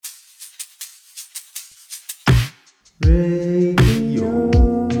Radio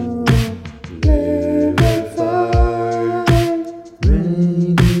Level 5.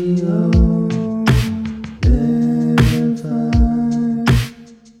 Radio Level 5.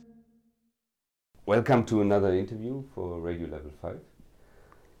 Welcome to another interview for Radio Level 5.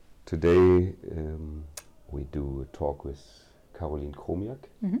 Today we do a talk with Caroline Chromiak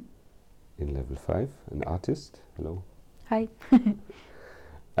in Level 5, an artist. Hello. Hi.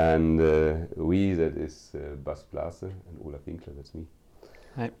 And we, that is Bas Blase and Olaf Winkler, that's me.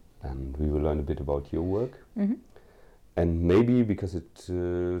 Hi. And we will learn a bit about your work. Mm-hmm. And maybe because it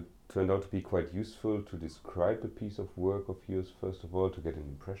turned out to be quite useful to describe a piece of work of yours, first of all, to get an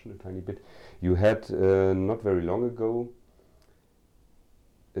impression a tiny bit. You had, not very long ago,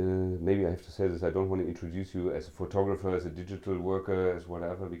 maybe I have to say this, I don't want to introduce you as a photographer, as a digital worker, as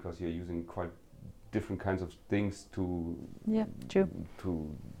whatever, because you're using quite different kinds of things to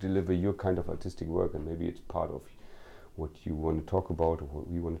deliver your kind of artistic work, and maybe it's part of what you want to talk about or what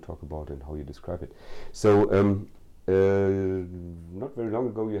we want to talk about and how you describe it. So not very long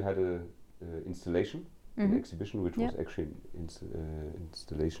ago you had a installation, an exhibition, which was actually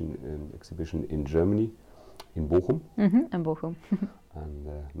installation and exhibition in Germany, in Bochum. In Bochum. And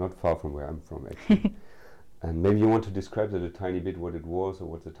not far from where I'm from, actually. And maybe you want to describe that a tiny bit, what it was or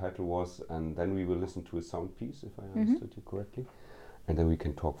what the title was, and then we will listen to a sound piece, if I understood you correctly, and then we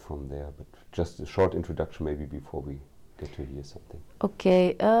can talk from there. But just a short introduction maybe before we get to hear something.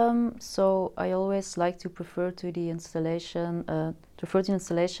 Okay, so I always like to refer to the installation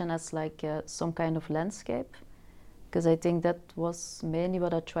as like some kind of landscape, because I think that was mainly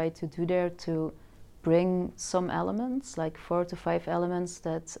what I tried to do there, to bring some elements, like 4 to 5 elements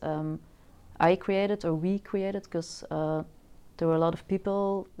that I created or we created, because there were a lot of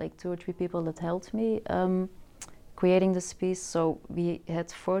people, like 2 or 3 people that helped me creating this piece. So we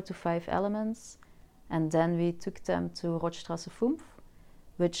had 4 to 5 elements, and then we took them to Rothstrasse 5,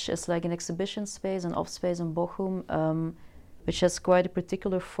 which is like an exhibition space, an off space in Bochum, which has quite a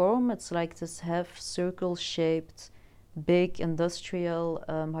particular form. It's like this half-circle shaped, big industrial,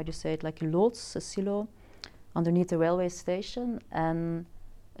 how do you say it, like a loods, a silo, underneath the railway station. And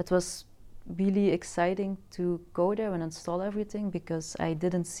it was really exciting to go there and install everything, because I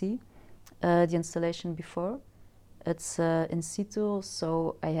didn't see the installation before. It's in situ,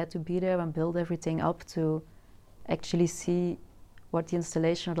 so I had to be there and build everything up to actually see what the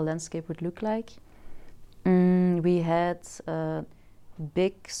installation or the landscape would look like. We had a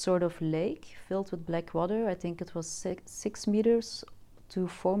big sort of lake filled with black water. I think it was 6 meters to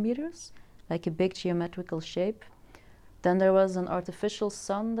 4 meters, like a big geometrical shape. Then there was an artificial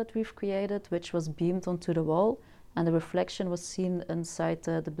sun that we've created, which was beamed onto the wall, and the reflection was seen inside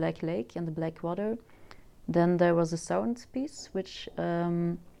the black lake and the black water. Then there was a sound piece, which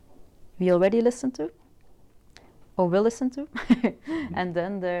we already listened to, or will listen to. And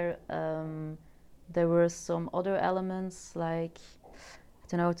then there were some other elements, like, I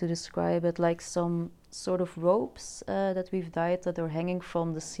don't know how to describe it, like some sort of ropes that we've dyed that are hanging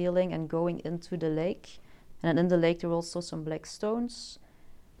from the ceiling and going into the lake. And in the lake there were also some black stones.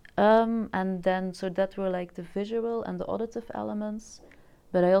 And then, so that were like the visual and the auditive elements.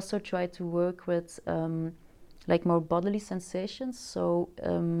 But I also tried to work with like more bodily sensations. So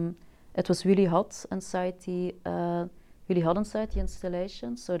it was really hot inside the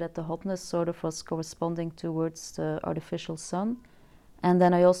installation, so that the hotness sort of was corresponding towards the artificial sun. And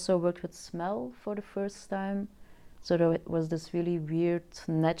then I also worked with smell for the first time. So there was this really weird,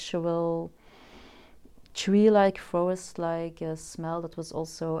 natural, tree-like, forest-like smell that was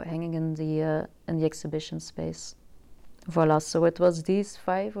also hanging in the exhibition space. Voila, so it was these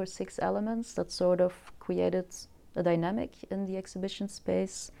 5 or 6 elements that sort of created a dynamic in the exhibition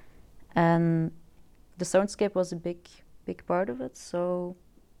space, and the soundscape was a big part of it, so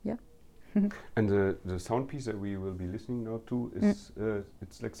yeah. And the sound piece that we will be listening now to is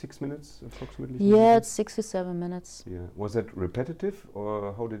it's like 6 minutes approximately? Yeah, it's 6 to 7 minutes. Yeah. Was that repetitive,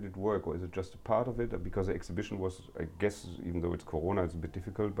 or how did it work, or is it just a part of it? Because the exhibition was, I guess, even though it's Corona, it's a bit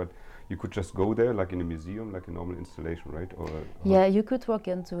difficult, but you could just go there like in a museum, like a normal installation, right? Or yeah, you could walk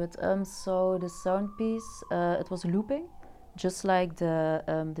into it. So the sound piece, it was looping, just like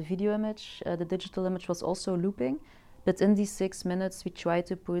the video image. The digital image was also looping. But in these 6 minutes, we tried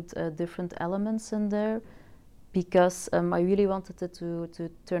to put different elements in there, because I really wanted it to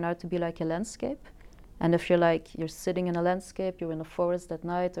turn out to be like a landscape. And if you're sitting in a landscape, you're in a forest at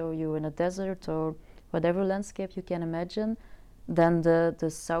night, or you're in a desert, or whatever landscape you can imagine, then the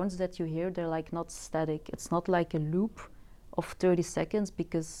sounds that you hear, they're like not static. It's not like a loop of 30 seconds,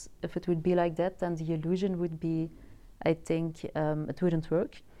 because if it would be like that, then the illusion would be, I think, it wouldn't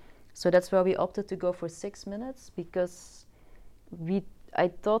work. So that's why we opted to go for 6 minutes, because I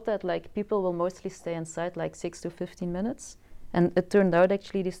thought that like people will mostly stay inside like 6 to 15 minutes, and it turned out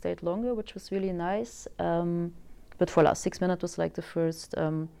actually they stayed longer, which was really nice. But voila, 6 minutes was like the first.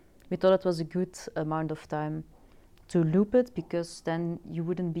 We thought it was a good amount of time to loop it, because then you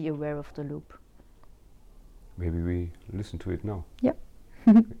wouldn't be aware of the loop. Maybe we listen to it now. Yeah.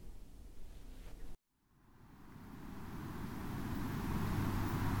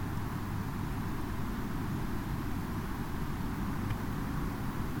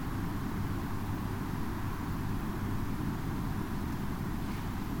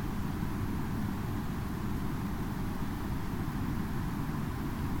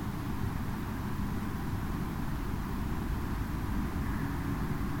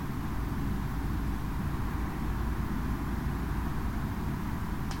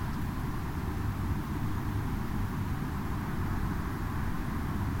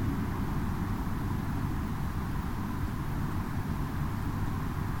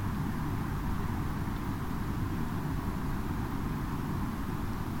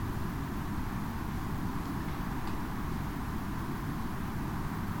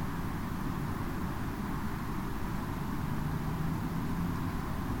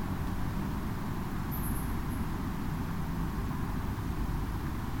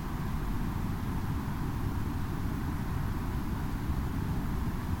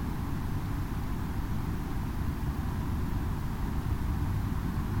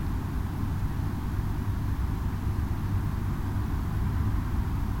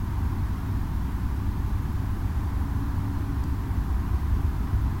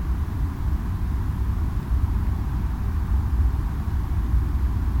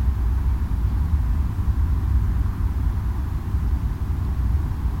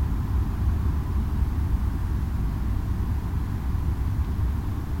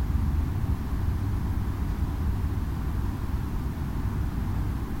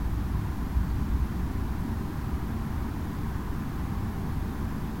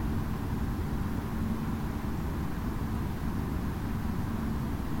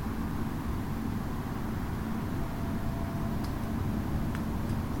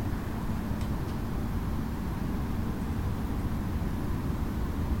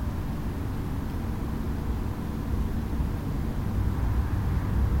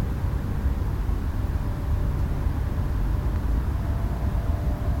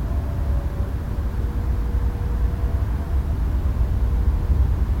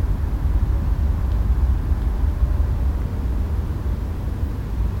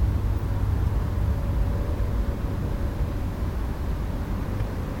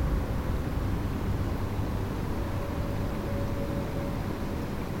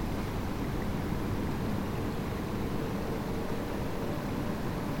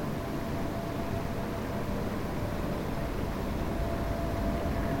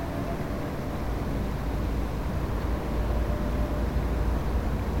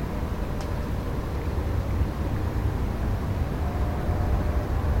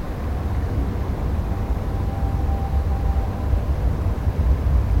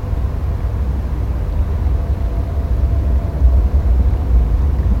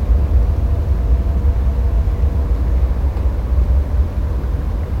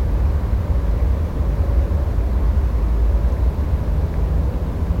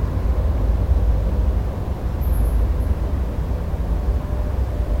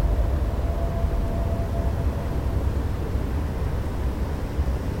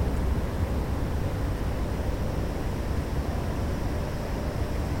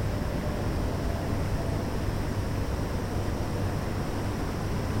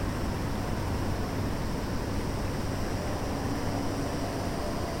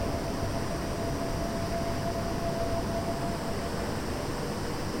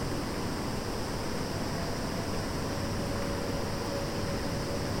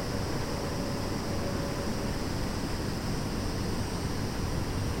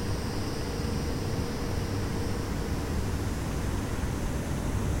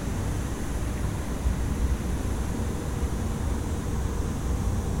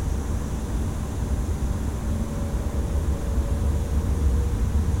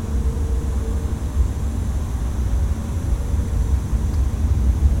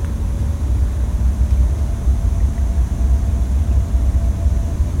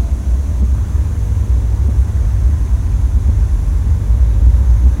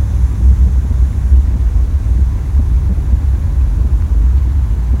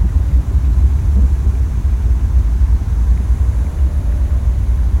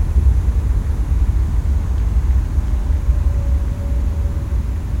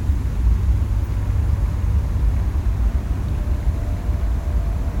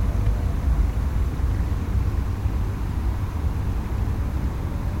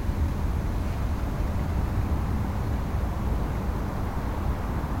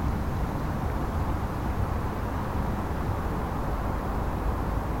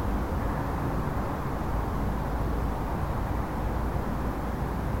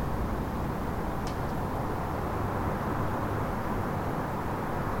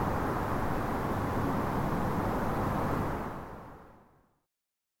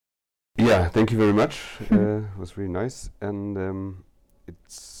 Yeah, thank you very much. It was really nice, and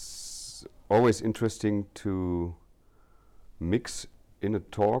it's always interesting to mix in a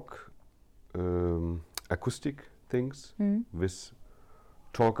talk acoustic things with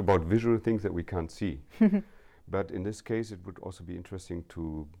talk about visual things that we can't see. But in this case, it would also be interesting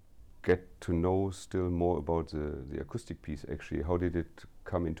to get to know still more about the acoustic piece actually. How did it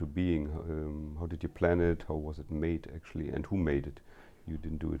come into being? How did you plan it? How was it made actually? And who made it? You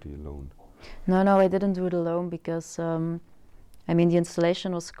didn't do it alone. No, I didn't do it alone because I mean the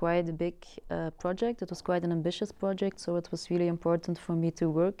installation was quite a big project. It was quite an ambitious project, so it was really important for me to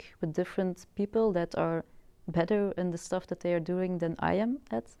work with different people that are better in the stuff that they are doing than I am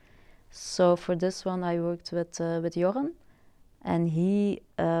at. So for this one, I worked with Joran, and we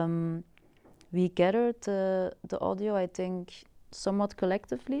gathered the audio, I think, somewhat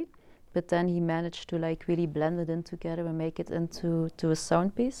collectively, but then he managed to like really blend it in together and make it into a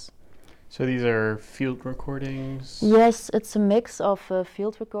sound piece. So these are field recordings? Yes, it's a mix of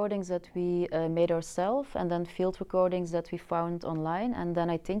field recordings that we made ourselves, and then field recordings that we found online, and then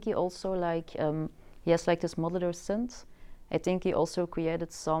I think he also like he has like this modular synth. I think he also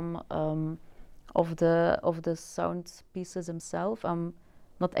created some of the sound pieces himself. I'm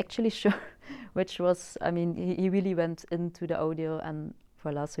not actually sure which was. I mean, he really went into the audio, and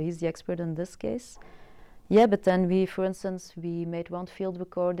voila. So he's the expert in this case. Yeah, but then we, for instance, we made one field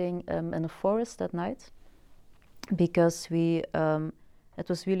recording in a forest at night because it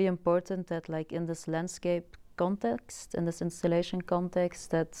was really important that, like, in this landscape context, in this installation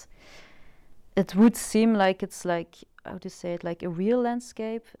context, that it would seem like it's like, how to say it, like a real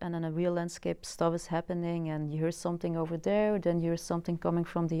landscape, and in a real landscape stuff is happening and you hear something over there, then you hear something coming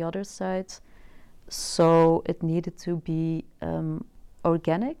from the other side. So it needed to be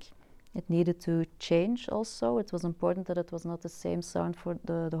organic. It needed to change also. It was important that it was not the same sound for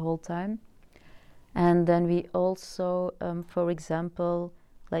the whole time. And then we also, for example,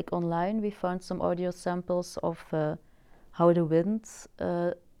 like online, we found some audio samples of how the wind,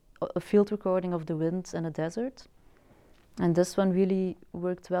 a field recording of the wind in a desert. And this one really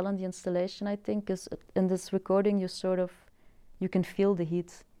worked well in the installation, I think, because in this recording you can feel the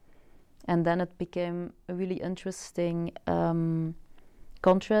heat. And then it became a really interesting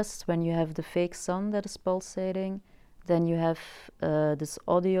contrast when you have the fake sun that is pulsating. Then you have this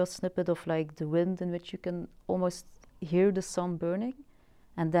audio snippet of like the wind in which you can almost hear the sun burning.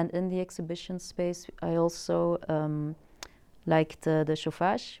 And then in the exhibition space, I also liked the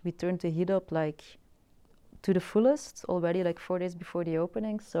chauffage. We turned the heat up like to the fullest already, like 4 days before the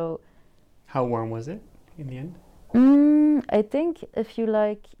opening. So, how warm was it in the end? I think if you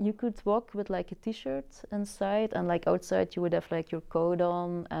like, you could walk with like a t-shirt inside, and like outside you would have like your coat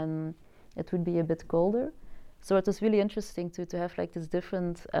on, and it would be a bit colder. So it was really interesting to have like this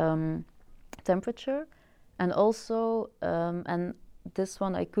different temperature, and also and this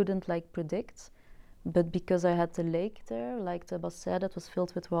one I couldn't like predict, but because I had the lake there, like the bassin that was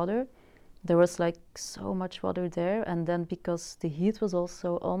filled with water, there was like so much water there, and then because the heat was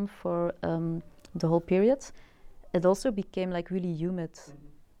also on for the whole period, it also became like really humid.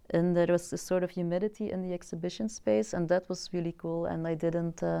 And there was a sort of humidity in the exhibition space, and that was really cool. And I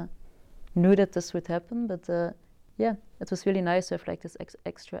didn't knew that this would happen, but yeah, it was really nice to have like this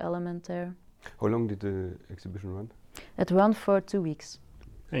extra element there. How long did the exhibition run? It ran for 2 weeks.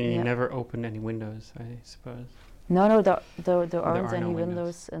 And you Yeah. never opened any windows, I suppose. No, there aren't are any no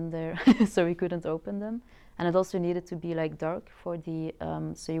windows in there, so we couldn't open them. And it also needed to be like dark for the,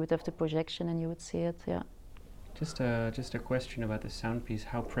 so you would have the projection and you would see it, yeah. Just a question about the sound piece.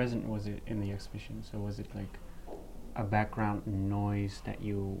 How present was it in the exhibition? So was it like a background noise that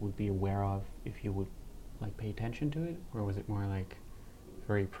you would be aware of if you would like pay attention to it, or was it more like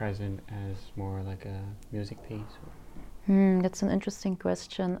very present as more like a music piece? That's an interesting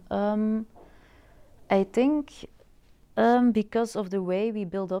question. I think because of the way we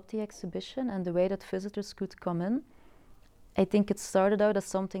built up the exhibition and the way that visitors could come in, I think it started out as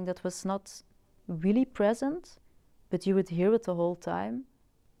something that was not really present, but you would hear it the whole time.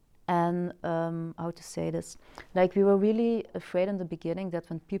 And how to say this? Like, we were really afraid in the beginning that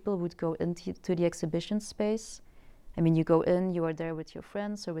when people would go into the exhibition space, I mean, you go in, you are there with your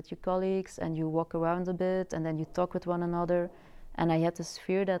friends or with your colleagues, and you walk around a bit, and then you talk with one another. And I had this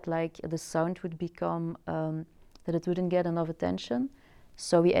fear that like the sound would become, that it wouldn't get enough attention.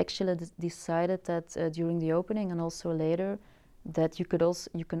 So we actually decided that during the opening and also later, that you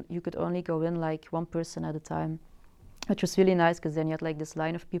could only go in like one person at a time, which was really nice, because then you had like this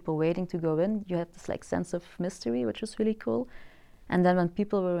line of people waiting to go in. You had this like sense of mystery, which was really cool. And then when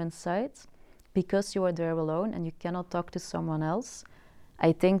people were inside, because you are there alone and you cannot talk to someone else,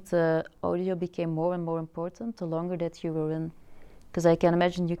 I think the audio became more and more important the longer that you were in. Because I can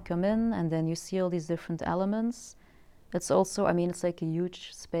imagine you come in and then you see all these different elements. It's also, I mean, it's like a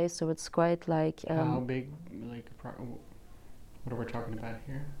huge space, so it's quite like... How big, like, what are we talking about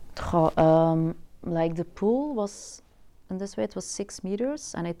here? Like the pool was, in this way, it was 6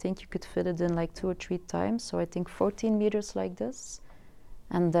 meters, and I think you could fit it in like 2 or 3 times. So I think 14 meters like this,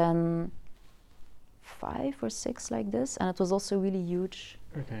 and then 5 or 6 like this, and it was also really huge.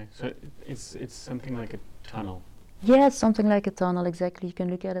 Okay, so it's something like a tunnel. Yeah, it's something like a tunnel, exactly. You can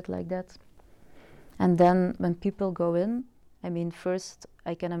look at it like that. And then when people go in, I mean, first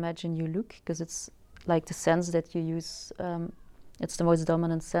I can imagine you look, because it's like the sense that you use, it's the most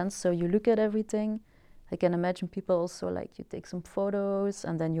dominant sense. So you look at everything. I can imagine people also like you take some photos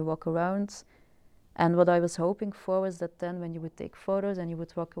and then you walk around. And what I was hoping for was that then when you would take photos and you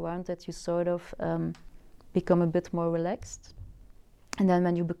would walk around, that you sort of become a bit more relaxed. And then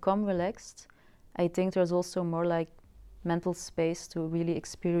when you become relaxed, I think there's also more like mental space to really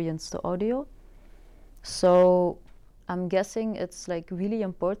experience the audio. So I'm guessing it's like really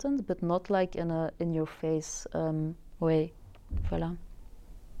important, but not like in a in your face way. Voilà.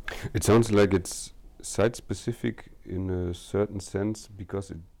 It sounds like it's site specific in a certain sense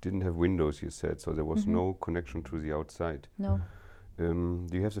because it didn't have windows, you said, so there was no connection to the outside. No. Do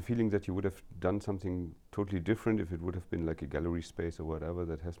you have the feeling that you would have done something totally different if it would have been like a gallery space or whatever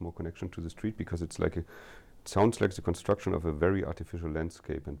that has more connection to the street? Because it's like it sounds like the construction of a very artificial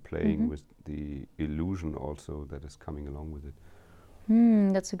landscape and playing with the illusion also that is coming along with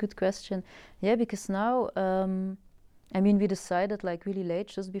it. That's a good question. Yeah, because now, I mean, we decided like really late,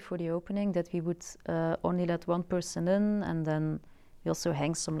 just before the opening, that we would only let one person in, and then we also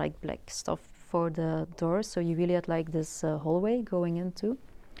hang some like black stuff for the door, so you really had like this hallway going into.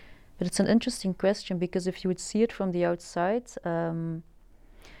 But it's an interesting question, because if you would see it from the outside,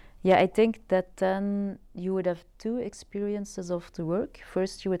 yeah, I think that then you would have 2 experiences of the work.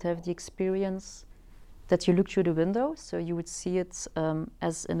 First, you would have the experience that you look through the window, so you would see it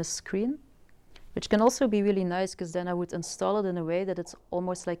as in a screen, which can also be really nice, because then I would install it in a way that it's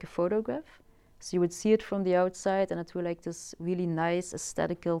almost like a photograph. So you would see it from the outside, and it will like this really nice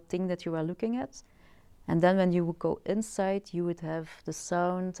aesthetical thing that you are looking at. And then when you would go inside, you would have the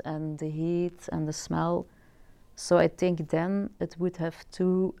sound and the heat and the smell. So I think then it would have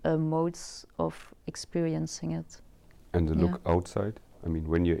 2 modes of experiencing it. And the look outside? I mean,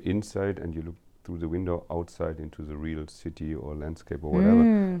 when you're inside and you look through the window outside into the real city or landscape or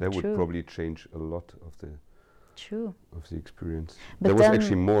whatever, that would probably change a lot of the experience. But that was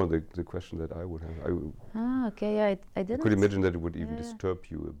actually more the question that I would have. Okay, yeah, I didn't. I could imagine that it would even disturb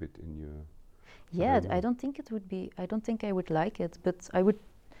you a bit in your... Yeah, I don't think it would be, I don't think I would like it, but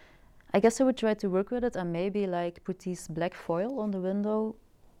I guess I would try to work with it and maybe like put these black foil on the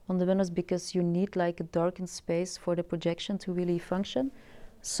windows, because you need like a darkened space for the projection to really function.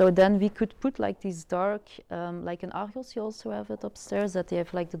 So then we could put like these dark, like in Argos you also have it upstairs, that they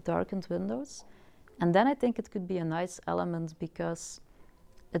have like the darkened windows. And then I think it could be a nice element, because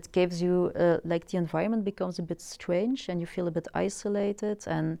it gives you, like the environment becomes a bit strange and you feel a bit isolated,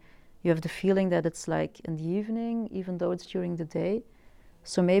 and you have the feeling that it's like in the evening, even though it's during the day.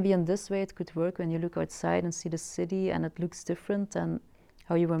 So maybe in this way it could work when you look outside and see the city, and it looks different than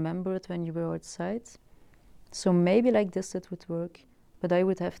how you remember it when you were outside. So maybe like this it would work, but I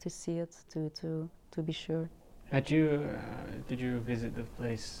would have to see it to be sure. Did you visit the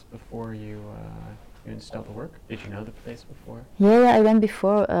place before you installed the work? Did you know the place before? Yeah, I went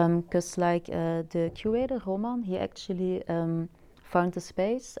before, because like the curator Roman, he actually found the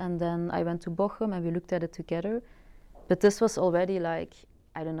space, and then I went to Bochum and we looked at it together. But this was already like,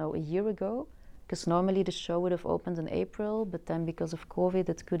 I don't know, a year ago, because normally the show would have opened in April, but then because of COVID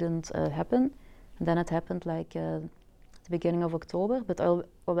it couldn't happen. And then it happened like the beginning of October, but I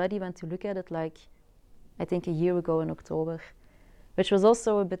already went to look at it like, I think a year ago in October, which was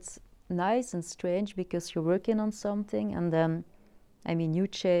also a bit nice and strange, because you're working on something and then, I mean, you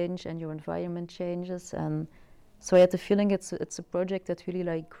change and your environment changes, and so I had the feeling it's a project that really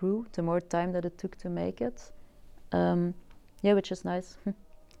like grew the more time that it took to make it. Yeah, which is nice.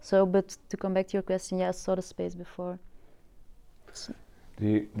 So, but to come back to your question, yeah, I saw the space before. So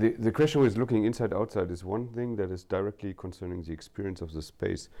The question was looking inside outside is one thing that is directly concerning the experience of the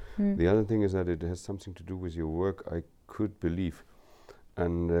space. The other thing is that it has something to do with your work, I could believe.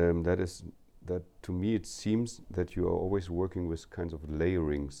 And that is that to me it seems that you are always working with kinds of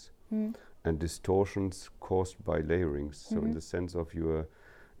layerings and distortions caused by layerings. So in the sense of your,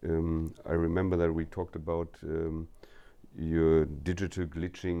 I remember that we talked about your digital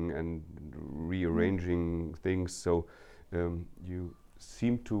glitching and rearranging things. So you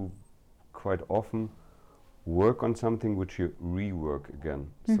seem to quite often work on something which you rework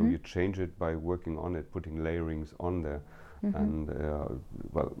again. So Mhm. you change it by working on it, putting layerings on there. Mhm. And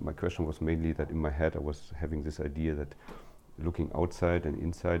well, my question was mainly that in my head I was having this idea that looking outside and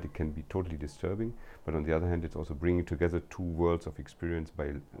inside it can be totally disturbing, but on the other hand it's also bringing together two worlds of experience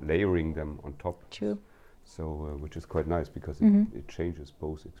by layering them on top. True. So which is quite nice because Mhm. it changes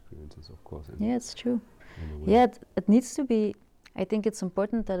both experiences, of course. Yeah, it's true. in a way. Yeah, it needs to be. I think it's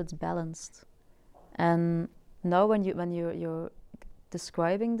important that it's balanced. And now, when you're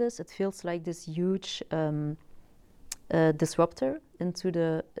describing this, it feels like this huge disruptor into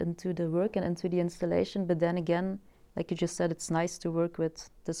the work and into the installation. But then again, like you just said, it's nice to work with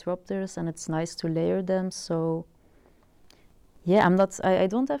disruptors and it's nice to layer them. So yeah, I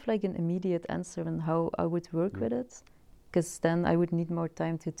don't have like an immediate answer on how I would work with it, because then I would need more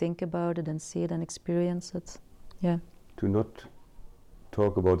time to think about it and see it and experience it. Yeah. To not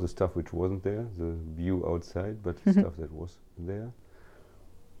talk about the stuff which wasn't there, the view outside, but the stuff that was there.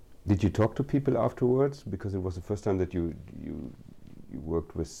 Did you talk to people afterwards? Because it was the first time that you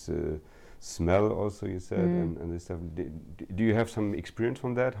worked with smell also, you said, and this stuff. Do you have some experience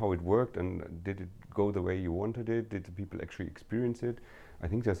from that, how it worked, and did it go the way you wanted it? Did the people actually experience it? I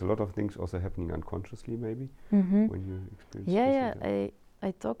think there's a lot of things also happening unconsciously, maybe, when you experience Yeah, this.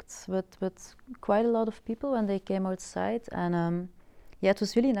 I talked with quite a lot of people when they came outside, and yeah, it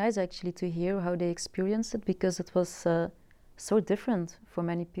was really nice actually to hear how they experienced it, because it was so different for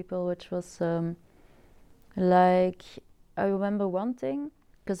many people, which was like, I remember one thing,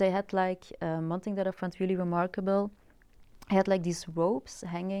 because I had like one thing that I found really remarkable. I had like these ropes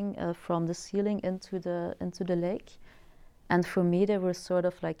hanging from the ceiling into the lake, and for me they were sort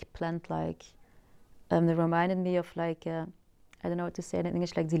of like plant-like. They reminded me of like I don't know what to say in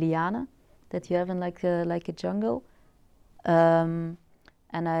English, like the liana that you have in like a jungle.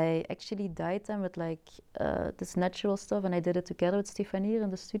 And I actually dyed them with like this natural stuff, and I did it together with Stefanie here in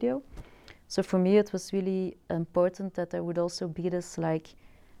the studio. So for me it was really important that there would also be this like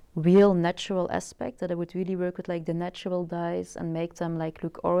real natural aspect, that I would really work with like the natural dyes and make them like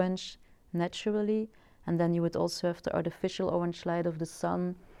look orange naturally, and then you would also have the artificial orange light of the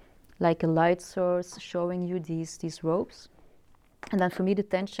sun, like a light source showing you these ropes. And then for me the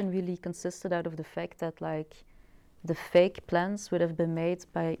tension really consisted out of the fact that like the fake plants would have been made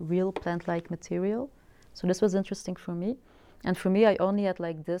by real plant-like material. So this was interesting for me. And for me, I only had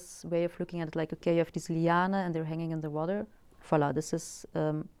like this way of looking at it, like, okay, you have these liana and they're hanging in the water. Voila, this is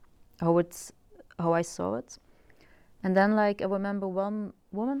how I saw it. And then like I remember one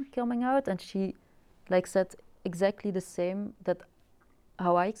woman coming out and she like said exactly the same, that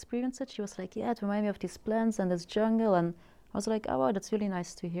how I experienced it. She was like, yeah, it reminded me of these plants and this jungle. And I was like, oh wow, that's really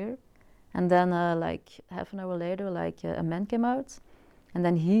nice to hear. And then like half an hour later, like a man came out, and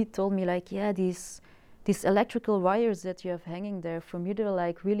then he told me like, yeah, these electrical wires that you have hanging there, for me they're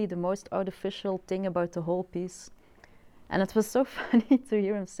like really the most artificial thing about the whole piece. And it was so funny to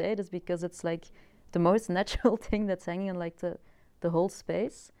hear him say this, because it's like the most natural thing that's hanging in like the whole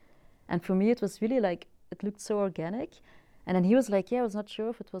space. And for me it was really like, it looked so organic. And then he was like, yeah, I was not sure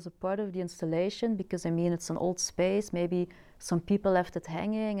if it was a part of the installation, because I mean, it's an old space, maybe some people left it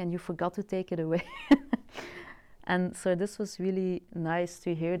hanging and you forgot to take it away. And so this was really nice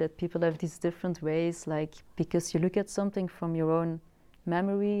to hear that people have these different ways, like, because you look at something from your own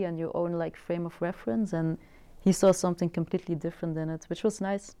memory and your own like frame of reference, and he saw something completely different in it, which was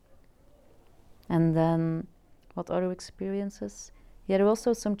nice. And then what other experiences? Yeah, there were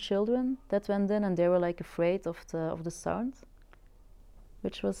also some children that went in and they were like afraid of the sound,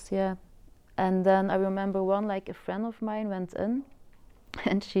 which was, yeah. And then I remember one, like a friend of mine went in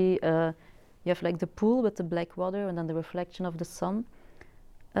and she, you have like the pool with the black water and then the reflection of the sun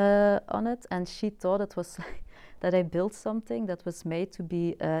on it, and she thought it was that I built something that was made to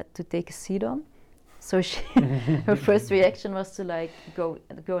be to take a seat on. So she her first reaction was to like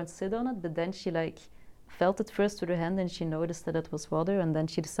go and sit on it, but then she like felt it first with her hand and she noticed that it was water, and then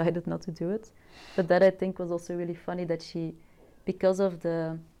she decided not to do it. But that I think was also really funny, that she, because of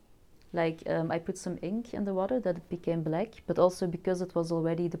the like I put some ink in the water that it became black, but also because it was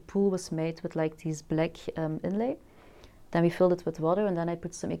already, the pool was made with like these black inlay. Then we filled it with water, and then I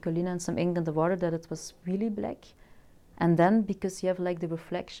put some Ecolina and some ink in the water that it was really black. And then because you have like the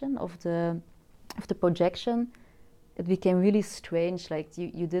reflection of the projection, it became really strange, like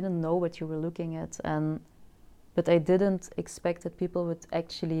you didn't know what you were looking at. But I didn't expect that people would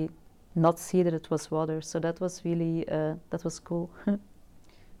actually not see that it was water, so that was really, that was cool.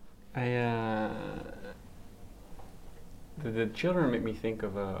 The children make me think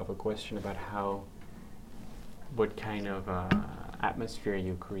of a question about how what kind of atmosphere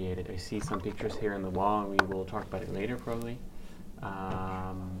you created. I see some pictures here on the wall, and we will talk about it later probably.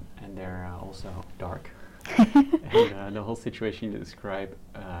 And they're also dark. And the whole situation you describe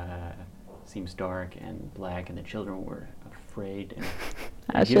seems dark and black, and the children were afraid.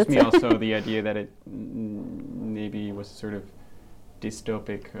 And it gives me also the idea that it maybe was a sort of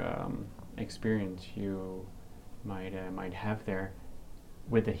dystopic experience you might have there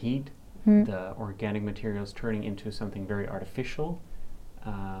with the heat, the organic materials turning into something very artificial,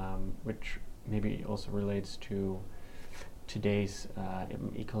 which maybe also relates to today's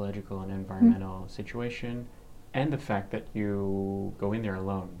ecological and environmental situation, and the fact that you go in there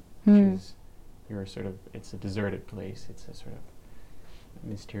alone, which is it's a deserted place, it's a sort of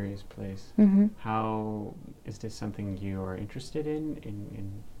mysterious place. How is this something you are interested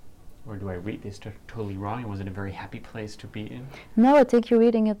in or do I read this totally wrong? Was it a very happy place to be in? No, I think you're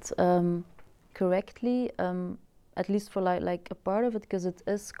reading it correctly, at least for like a part of it, because it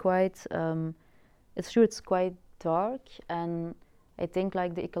is quite it's quite dark, and I think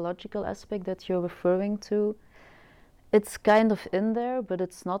like the ecological aspect that you're referring to, it's kind of in there, but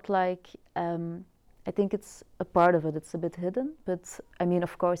it's not like I think it's a part of it, it's a bit hidden. But I mean,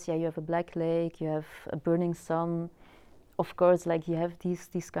 of course, yeah, you have a black lake, you have a burning sun, of course, like you have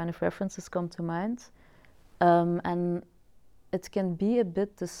these kind of references come to mind, and it can be a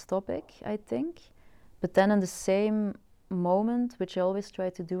bit dystopic, I think, but then in the same moment, which I always try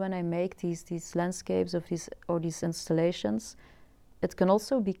to do when I make these landscapes of these installations, it can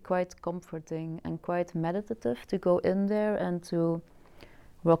also be quite comforting and quite meditative to go in there and to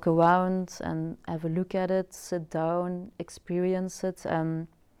walk around and have a look at it, sit down, experience it. And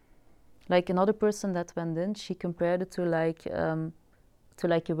like another person that went in, she compared it to like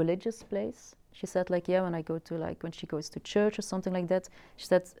a religious place. She said like, yeah, when I go to like, when she goes to church or something like that, she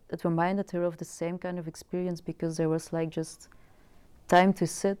said it reminded her of the same kind of experience, because there was like just time to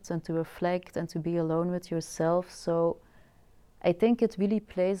sit and to reflect and to be alone with yourself. So I think it really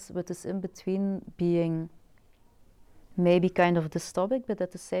plays with this in between, being maybe kind of dystopic, but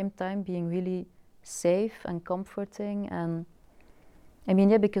at the same time being really safe and comforting. And I mean,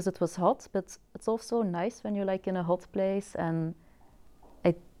 yeah, because it was hot, but it's also nice when you're like in a hot place. And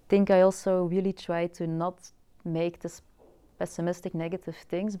I think I also really try to not make this pessimistic, negative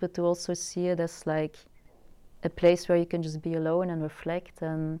things, but to also see it as like a place where you can just be alone and reflect.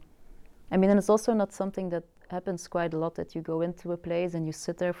 And I mean, and it's also not something that happens quite a lot, that you go into a place and you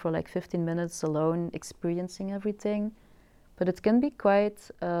sit there for like 15 minutes alone experiencing everything, but it can be quite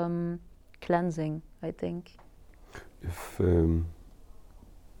cleansing, I think. If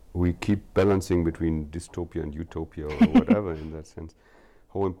we keep balancing between dystopia and utopia or whatever in that sense,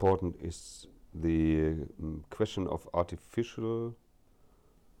 how important is the question of artificial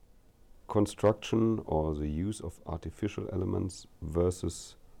construction or the use of artificial elements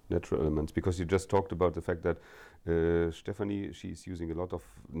versus natural elements? Because you just talked about the fact that Stephanie, she's using a lot of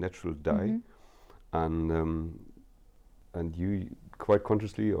natural dye, and you quite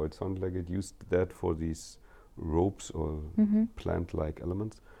consciously, or it sounded like it, used that for these ropes or plant-like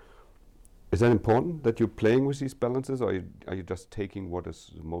elements. Is that important that you're playing with these balances, or are you just taking what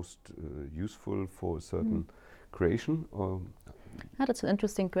is most useful for a certain creation? Or That's an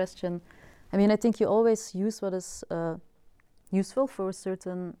interesting question. I mean, I think you always use what is useful for a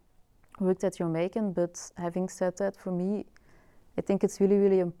certain work that you're making, but having said that, for me, I think it's really,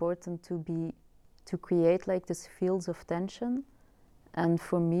 really important to create like this fields of tension. And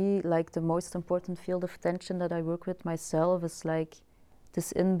for me, like the most important field of tension that I work with myself is like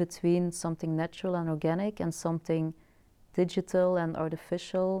this in between something natural and organic and something digital and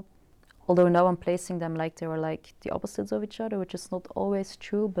artificial. Although now I'm placing them like they are like the opposites of each other, which is not always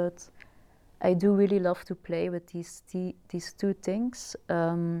true, but I do really love to play with these two things,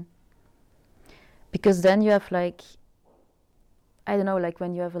 because then you have like, I don't know, like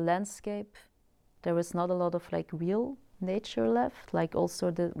when you have a landscape, there is not a lot of like real nature left. Like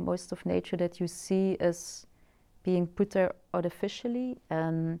also the most of nature that you see is being put there artificially.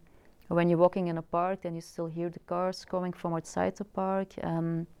 And when you're walking in a park, then you still hear the cars coming from outside the park.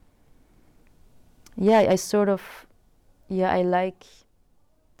 I like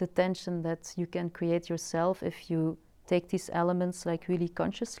the tension that you can create yourself if you take these elements like really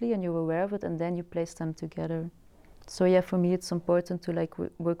consciously and you're aware of it, and then you place them together. So yeah, for me it's important to like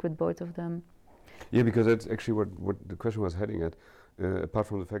work with both of them. Yeah, because that's actually what the question was heading at. Apart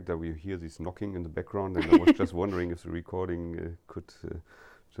from the fact that we hear this knocking in the background, and I was just wondering if the recording could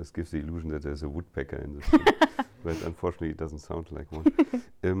just give the illusion that there's a woodpecker in this thing. But unfortunately it doesn't sound like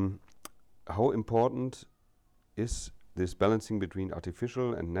one. How important is this balancing between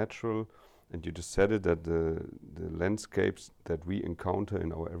artificial and natural and you just said it, that the landscapes that we encounter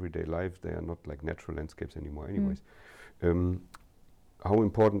in our everyday life, they are not like natural landscapes anymore anyways. How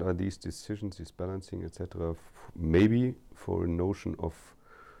important are these decisions, this balancing, etc., maybe for a notion of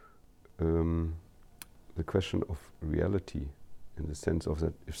the question of reality, in the sense of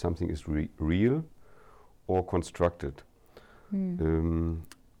that if something is real or constructed.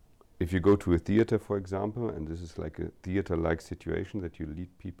 If you go to a theater, for example, and this is like a theater-like situation that you lead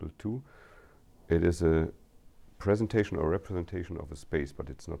people to, it is a presentation or representation of a space, but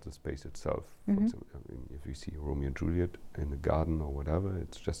it's not the space itself. For example, I mean, if you see Romeo and Juliet in a garden or whatever,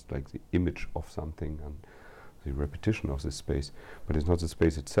 it's just like the image of something and the repetition of this space, but it's not the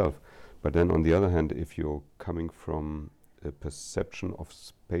space itself. But then on the other hand, if you're coming from a perception of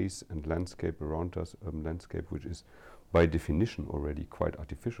space and landscape around us, landscape which is by definition already quite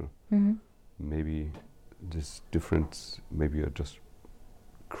artificial, maybe this difference, maybe you're just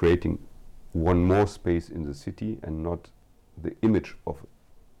creating one more space in the city and not the image of.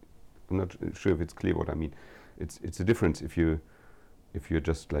 I'm not sure if it's clear what I mean. It's a difference if you're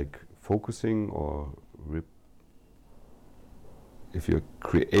just like focusing or if you're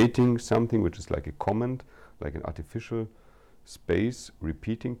creating something which is like a comment, like an artificial space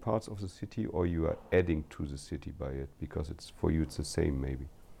repeating parts of the city, or you are adding to the city by it, because it's for you it's the same maybe.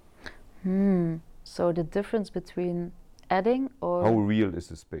 So the difference between adding or... How real is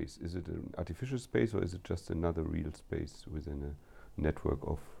the space? Is it an artificial space, or is it just another real space within a network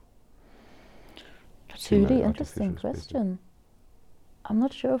of... That's a really interesting question. I'm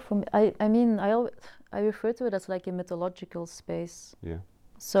not sure. I mean, I refer to it as like a mythological space. Yeah.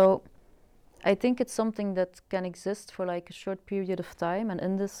 So I think it's something that can exist for like a short period of time, and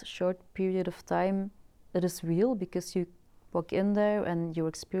in this short period of time it is real because you walk in there and you're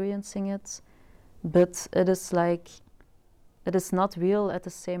experiencing it, but it is not real at the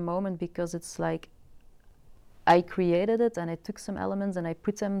same moment, because it's like I created it and I took some elements and I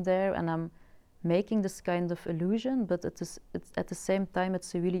put them there and I'm making this kind of illusion, but it's at the same time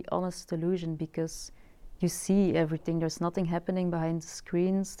it's a really honest illusion, because you see everything. There's nothing happening behind the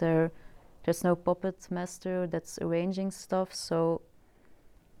screens. There's no puppet master that's arranging stuff. So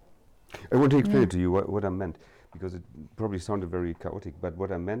I want to explain it to you what I meant, because it probably sounded very chaotic, but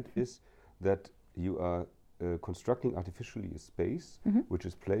what I meant is that you are constructing artificially a space which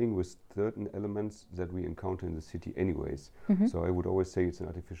is playing with certain elements that we encounter in the city anyways. So I would always say it's an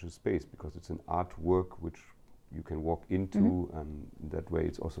artificial space because it's an artwork which you can walk into, and that way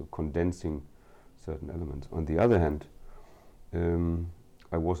it's also condensing certain elements. On the other hand,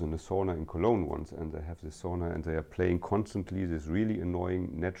 I was in a sauna in Cologne once, and they have this sauna and they are playing constantly this really annoying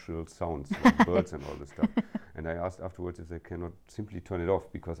natural sounds like birds and all this stuff. And I asked afterwards if they cannot simply turn it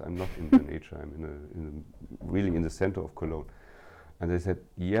off, because I'm not in the nature, I'm really in the center of Cologne. And they said,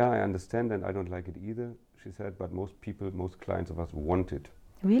 yeah, I understand, and I don't like it either, she said, but most clients of us want it.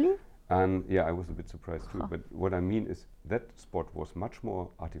 really? And yeah, I was a bit surprised too. But what I mean is that spot was much more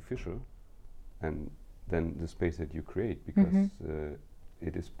artificial than the space that you create, because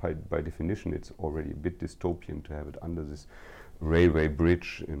it is by definition, it's already a bit dystopian to have it under this railway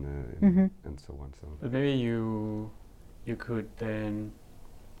bridge and so on. So But maybe you could then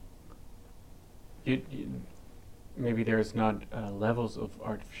maybe there's not levels of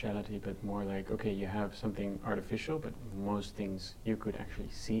artificiality, but more like, okay, you have something artificial, but most things you could actually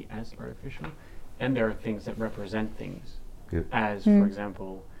see as artificial, and there are things that represent things, as for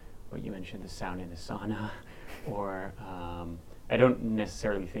example, what you mentioned, the sound in the sauna, or I don't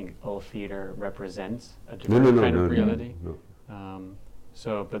necessarily think all theater represents a different kind of reality.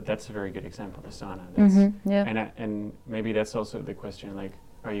 So, but that's a very good example, the sauna. That's and maybe that's also the question, like,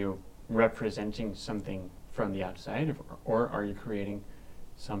 are you representing something from the outside, or are you creating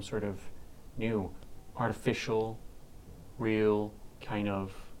some sort of new artificial, real kind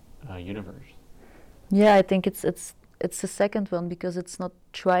of universe? Yeah, I think it's the second one, because it's not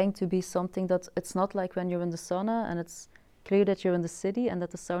trying to be something that, it's not like when you're in the sauna and it's clear that you're in the city and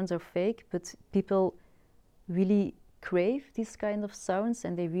that the sounds are fake, but people really crave these kind of sounds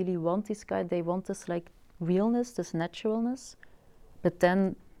and they really want they want this like realness, this naturalness. But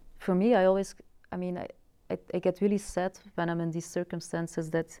then for me, I get really sad when I'm in these circumstances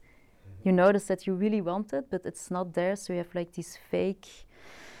that you notice that you really want it, but it's not there, so you have like these fake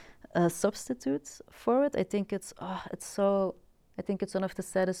substitutes for it. I think it's one of the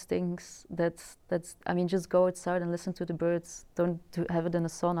saddest things that's just go outside and listen to the birds, don't have it in a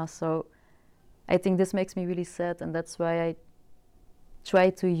sauna. So I think this makes me really sad, and that's why I try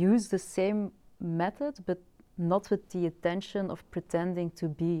to use the same method, but not with the intention of pretending to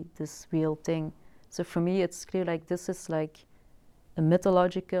be this real thing. So for me, it's clear like this is like a a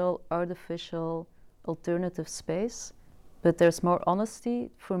mythological, artificial, alternative space, but there's more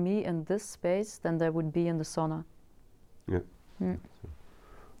honesty for me in this space than there would be in the sauna. Yeah. Mm.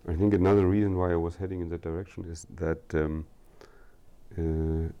 I think another reason why I was heading in that direction is that,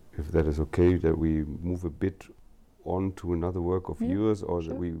 if that is okay, that we move a bit on to another work of Yeah, yours, or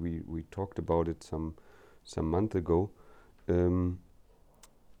sure. that we talked about it some month ago. And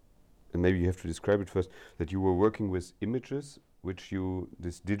maybe you have to describe it first, that you were working with images, which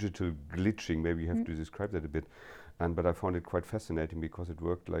this digital glitching, maybe you have to describe that a bit. But I found it quite fascinating because it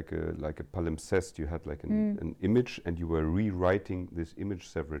worked like a palimpsest. You had like an image, and you were rewriting this image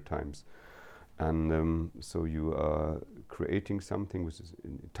several times. And so you are creating something which is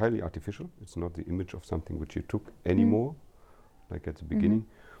entirely artificial. It's not the image of something which you took anymore, like at the beginning.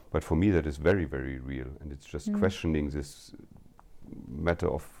 But for me, that is very, very real, and it's just questioning this matter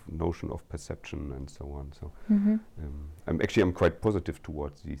of notion of perception and so on. So I'm quite positive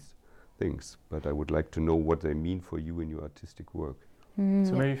towards these things, but I would like to know what they mean for you in your artistic work.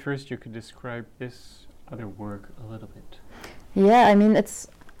 So maybe first you could describe this other work a little bit. Yeah, I mean,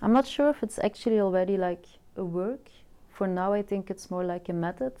 I'm not sure if it's actually already like a work. For now, I think it's more like a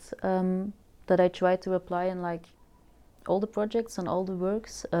method that I try to apply in like all the projects and all the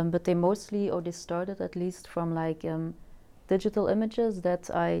works, but they started at least from like digital images that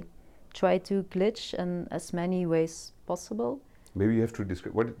I try to glitch in as many ways possible. Maybe you have to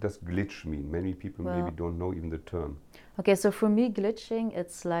describe, what does glitch mean? Many people Well, maybe don't know even the term. Okay, so for me, glitching,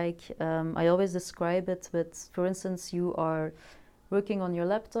 it's like, I always describe it with, for instance, you are working on your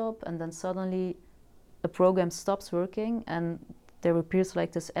laptop and then suddenly a program stops working and there appears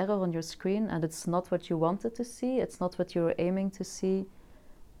like this error on your screen, and it's not what you wanted to see, it's not what you were aiming to see,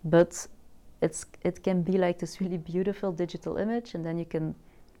 but it can be like this really beautiful digital image, and then you can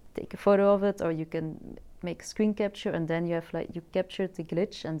take a photo of it, or you can make a screen capture, and then you have like, you captured the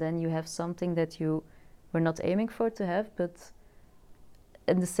glitch, and then you have something that you were not aiming for to have, but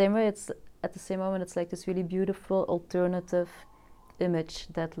in the same way, it's at the same moment, it's like this really beautiful alternative image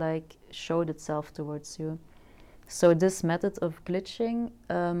that like showed itself towards you. So this method of glitching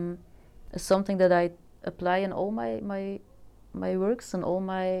is something that I apply in all my works and all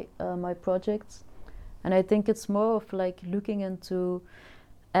my projects, and I think it's more of like looking into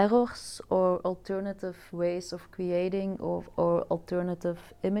errors or alternative ways of creating or alternative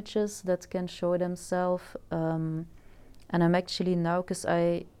images that can show themselves. And I'm actually now, because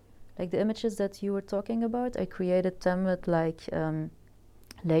I like the images that you were talking about, I created them with like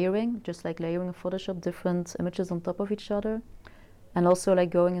layering, just like layering in Photoshop, different images on top of each other, and also like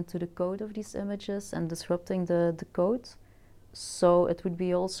going into the code of these images and disrupting the code, so it would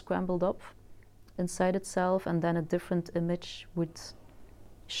be all scrambled up inside itself, and then a different image would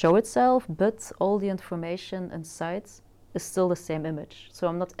show itself, but all the information inside is still the same image. So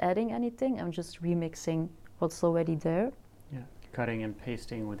I'm not adding anything, I'm just remixing what's already there. Yeah, cutting and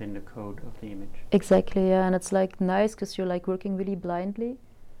pasting within the code of the image. Exactly, yeah, and it's like nice because you're like working really blindly,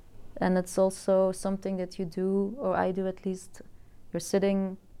 and it's also something that you do, or I do at least. You're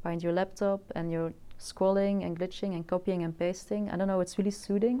sitting behind your laptop and you're scrolling and glitching and copying and pasting. I don't know, it's really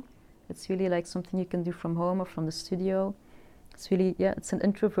soothing. It's really like something you can do from home or from the studio. It's really, yeah, it's an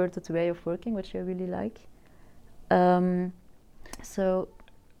introverted way of working, which I really like. So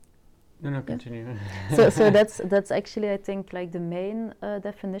No, continue. so that's actually, I think, like the main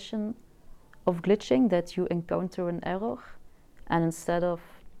definition of glitching, that you encounter an error, and instead of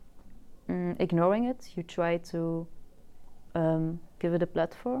ignoring it, you try to give it a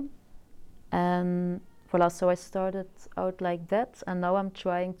platform. And voila, so I started out like that, and now I'm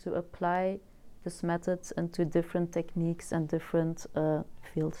trying to apply this method into different techniques and different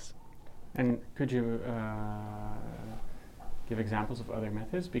fields. And could you give examples of other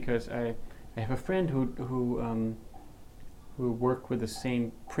methods? Because I have a friend who worked with the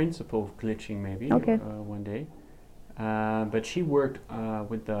same principle of glitching maybe one day, but she worked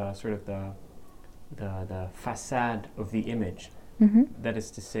with the sort of the facade of the image. That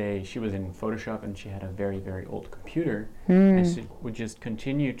is to say, she was in Photoshop and she had a very, very old computer, and she would just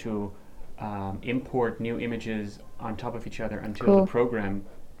continue to import new images on top of each other until the program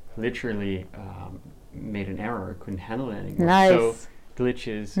literally made an error, couldn't handle it anymore. Nice. So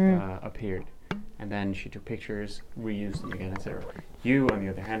glitches appeared, and then she took pictures, reused them again, etc. You, on the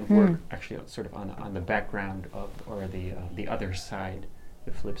other hand, work actually sort of on the background of, or the other side,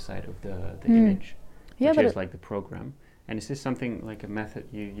 the flip side of the image, which is like the program. And is this something like a method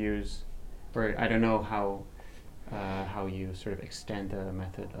you use, or I don't know how you sort of extend the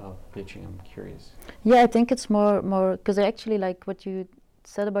method of glitching? I'm curious. Yeah, I think it's more because I actually like what you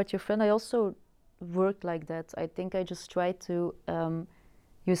said about your friend. I also work like that. I think I just try to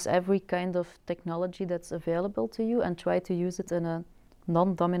use every kind of technology that's available to you and try to use it in a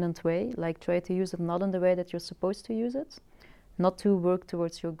non-dominant way, like try to use it not in the way that you're supposed to use it, not to work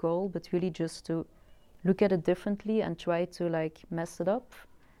towards your goal, but really just to look at it differently and try to like mess it up,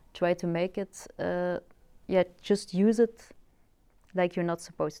 try to make it, just use it like you're not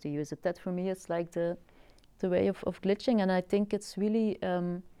supposed to use it. That for me is like the way of glitching, and I think it's really,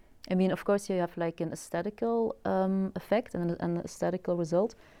 I mean, of course you have like an aesthetical effect and an aesthetical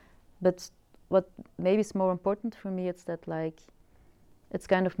result, but what maybe is more important for me, it's that like, it's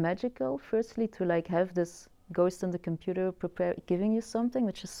kind of magical, firstly, to like have this ghost in the computer giving you something,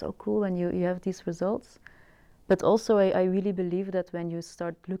 which is so cool when you have these results. But also I really believe that when you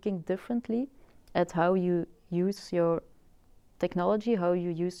start looking differently at how you use your technology, how you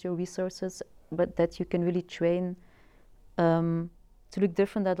use your resources, but that you can really train to look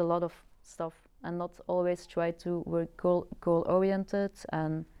different at a lot of stuff and not always try to work goal-oriented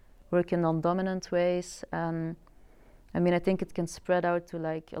and work in non-dominant ways. And I mean, I think it can spread out to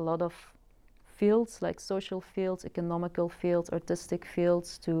like a lot of fields, like social fields, economical fields, artistic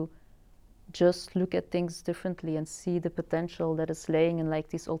fields, to just look at things differently and see the potential that is laying in like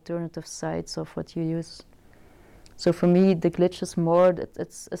these alternative sides of what you use. So for me, the glitch is more that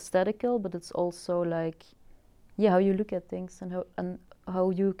it's aesthetical, but it's also like, how you look at things and how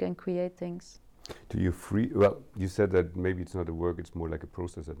you can create things. Do you well, you said that maybe it's not a work, it's more like a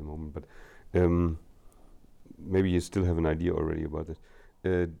process at the moment, but maybe you still have an idea already about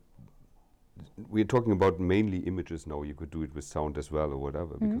it. We're talking about mainly images now. You could do it with sound as well or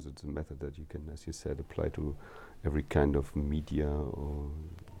whatever, because it's a method that you can, as you said, apply to every kind of media or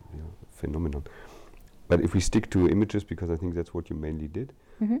phenomenon. But if we stick to images, because I think that's what you mainly did,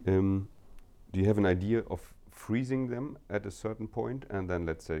 do you have an idea of freezing them at a certain point and then,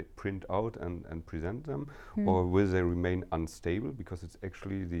 let's say, print out and present them? Or will they remain unstable? Because it's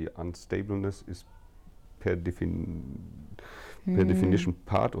actually the unstableness is per definition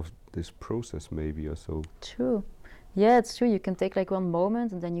part of this process, maybe, or so. True. Yeah, it's true. You can take like one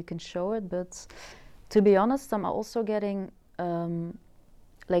moment and then you can show it. But to be honest, I'm also getting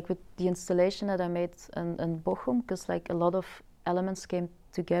like with the installation that I made in Bochum, because like a lot of elements came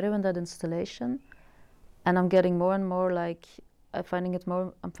together in that installation, and I'm getting more and more like I'm finding it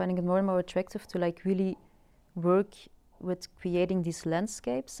more and more attractive to like really work with creating these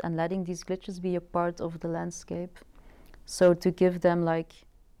landscapes and letting these glitches be a part of the landscape. So to give them like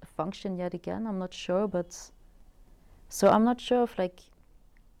a function yet again, I'm not sure, but so I'm not sure if like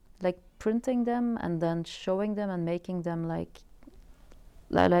printing them and then showing them and making them like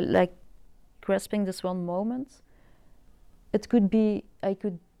grasping this one moment. It could be, I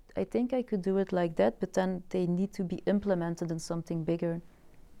think I could do it like that, but then they need to be implemented in something bigger.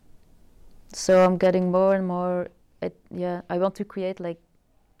 So I'm getting more and more, I want to create like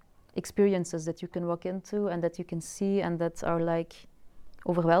experiences that you can walk into and that you can see and that are like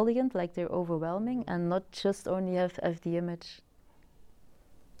overwhelming, like they're overwhelming, and not just only have the image.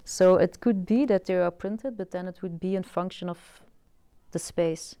 So it could be that they are printed, but then it would be in function of the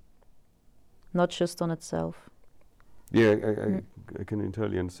space, not just on itself. Yeah, I can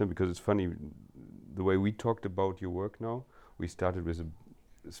entirely understand, because it's funny, the way we talked about your work now, we started with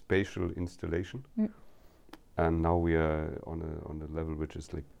a spatial installation, and now we are on a level which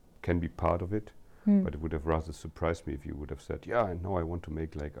is like, can be part of it, but it would have rather surprised me if you would have said, and now I want to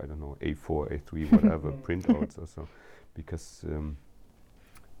make like, I don't know, A4, A3, whatever, printouts or so, because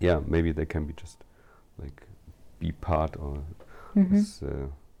maybe they can be just like, be part, or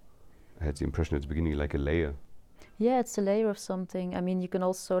I had the impression at the beginning like a layer. Yeah, it's a layer of something. I mean, you can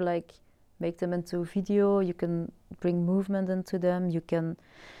also like make them into video, you can bring movement into them, you can,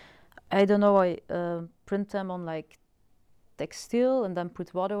 I don't know, I print them on like textile and then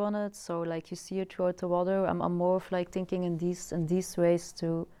put water on it, so like you see it throughout the water. I'm more of like thinking in these ways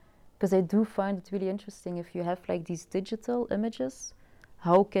too, because I do find it really interesting if you have like these digital images,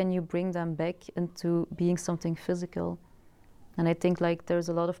 how can you bring them back into being something physical? And I think like there's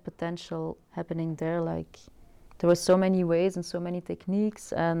a lot of potential happening there. Like there are so many ways and so many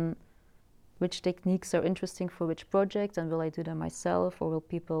techniques, and which techniques are interesting for which project, and will I do them myself or will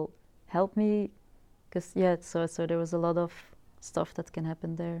people help me? Because so there was a lot of stuff that can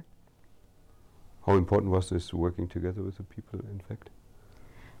happen there. How important was this working together with the people, in fact?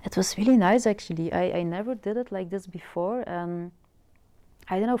 It was really nice, actually. I never did it like this before.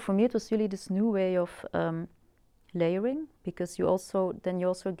 I don't know, for me it was really this new way of layering, because you also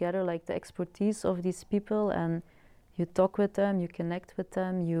gather like the expertise of these people and you talk with them, you connect with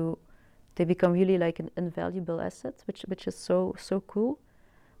them, they become really like an invaluable asset, which is so cool.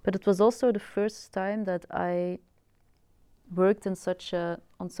 But it was also the first time that I worked in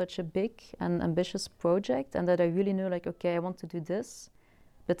on such a big and ambitious project, and that I really knew like, okay, I want to do this,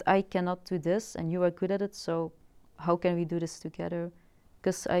 but I cannot do this, and you are good at it, so how can we do this together?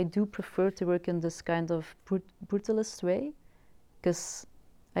 Because I do prefer to work in this kind of brutalist way, because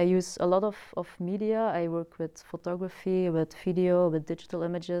I use a lot of media. I work with photography, with video, with digital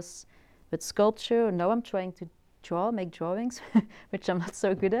images, with sculpture. Now I'm trying to make drawings, which I'm not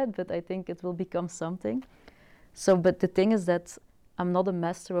so good at, but I think it will become something. So, but the thing is that I'm not a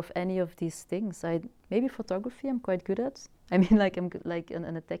master of any of these things. Maybe photography I'm quite good at. I mean, like I'm good, like in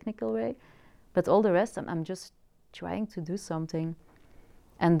a technical way, but all the rest I'm just trying to do something.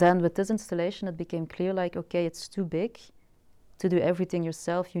 And then with this installation, it became clear like, okay, it's too big to do everything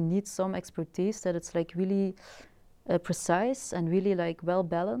yourself. You need some expertise that it's like really precise and really like well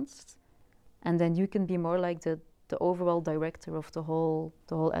balanced, and then you can be more like the overall director of the whole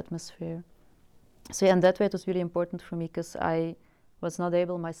atmosphere. So yeah, in that way it was really important for me, because I was not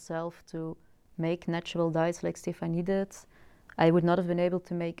able myself to make natural dyes like Stéphanie did. I would not have been able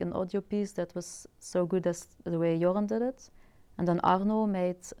to make an audio piece that was so good as the way Joran did it. And then Arno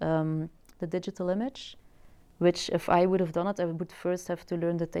made the digital image, which if I would have done it, I would first have to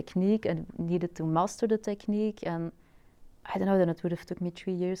learn the technique and needed to master the technique. And I don't know, then it would have took me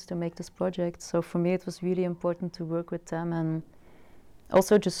 3 years to make this project. So for me, it was really important to work with them and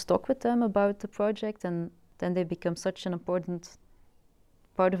also just talk with them about the project. And then they become such an important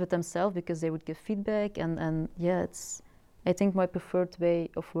part of it themselves, because they would give feedback. And yeah, it's, I think, my preferred way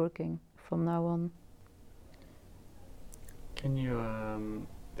of working from now on. Can you,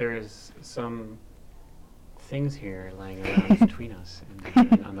 there's some things here lying around between us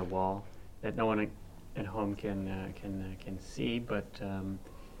and on the wall that no one at home can see, but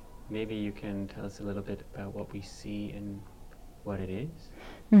maybe you can tell us a little bit about what we see and what it is.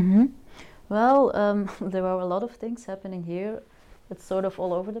 Mm-hmm. Well, there are a lot of things happening here. It's sort of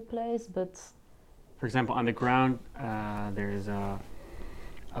all over the place, but... For example, on the ground, there's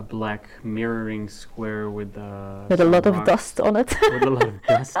a black mirroring square with a lot of dust on it. With a lot of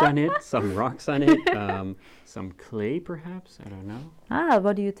dust on it, some rocks on it, some clay perhaps, I don't know. Ah,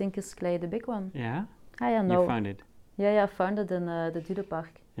 what do you think is clay, the big one? Yeah? I know. You found it? Yeah, I found it in the Dudenpark.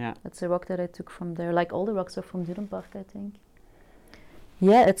 Yeah. That's a rock that I took from there. Like all the rocks are from Dudenpark, I think.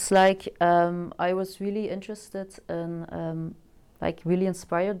 Yeah, it's like I was really interested in, like really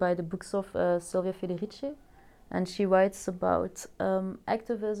inspired by the books of Silvia Federici. And she writes about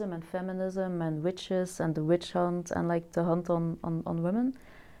activism and feminism and witches and the witch hunt and like the hunt on women.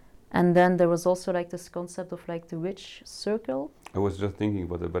 And then there was also like this concept of like the witch circle. I was just thinking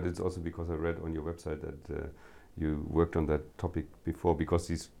about it, but it's also because I read on your website that you worked on that topic before,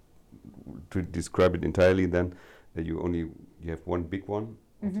 because to describe it entirely then, you have one big one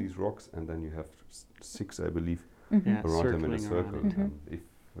of these rocks, and then you have 6, I believe, around them in a circle. And if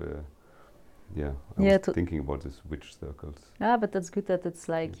I was thinking about this witch circles. Ah, but that's good that it's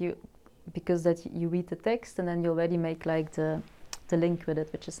like because that you read the text and then you already make like the link with it,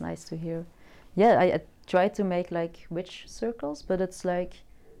 which is nice to hear. Yeah, I try to make like witch circles, but it's like,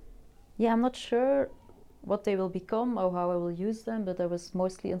 I'm not sure what they will become or how I will use them, but I was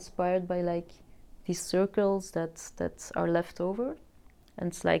mostly inspired by like these circles that are left over.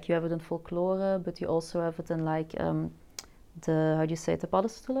 And it's like you have it in folklore, but you also have it in like the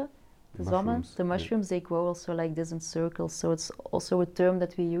paddenstoelen? The mushrooms, they grow also like this in circles. So it's also a term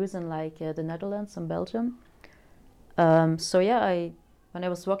that we use in like the Netherlands and Belgium. So yeah, when I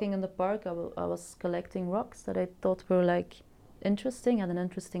was walking in the park, I was collecting rocks that I thought were like interesting and an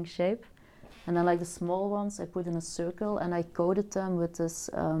interesting shape. And then like the small ones I put in a circle and I coated them with this,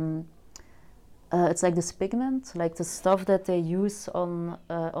 it's like this pigment, like the stuff that they use on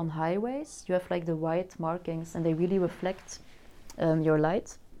highways. You have like the white markings and they really reflect your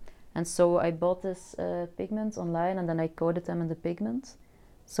light. And so I bought this pigment online and then I coated them in the pigment.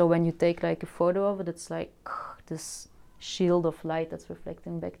 So when you take like a photo of it, it's like this shield of light that's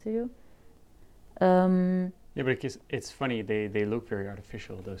reflecting back to you. Yeah, but it's funny, they look very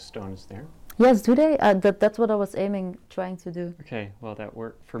artificial, those stones there. Yes, do they? That's what I was trying to do. Okay, well that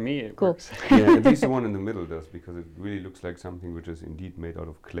worked. For me it cool. works. Yeah, at least the one in the middle does, because it really looks like something which is indeed made out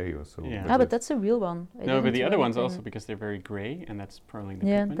of clay or so. Yeah. But that's a real one. No, but the other ones also, because they're very grey, and that's probably the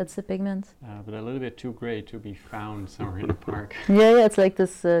pigment. Yeah, that's the pigment. But a little bit too grey to be found somewhere in the park. Yeah, it's like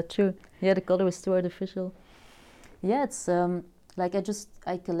this, true. Yeah, the color is too artificial. Yeah, it's like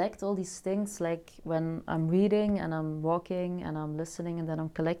I collect all these things, like when I'm reading and I'm walking and I'm listening, and then I'm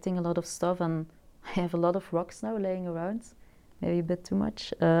collecting a lot of stuff, and I have a lot of rocks now laying around, maybe a bit too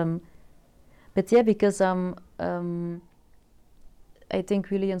much. But yeah, because I think,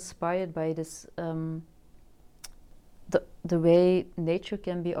 really inspired by this, the way nature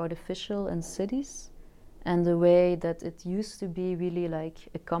can be artificial in cities, and the way that it used to be really like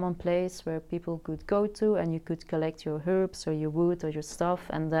a common place where people could go to and you could collect your herbs or your wood or your stuff,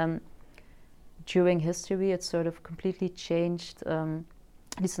 and then during history it sort of completely changed,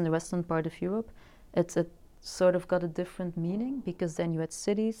 at least in the western part of Europe. It sort of got a different meaning, because then you had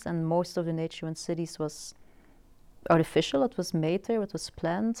cities, and most of the nature in cities was artificial. It was made there, it was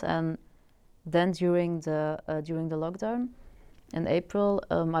planned. And then during the lockdown in April,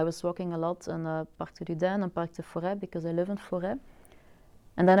 I was walking a lot in Parc de Duden and Parc de Forêt, because I live in Forêt.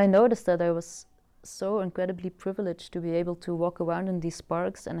 And then I noticed that I was so incredibly privileged to be able to walk around in these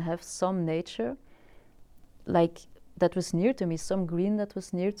parks and have some nature, like, that was near to me, some green that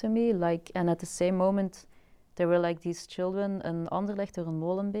was near to me, like. And at the same moment, there were like these children in Anderlecht or in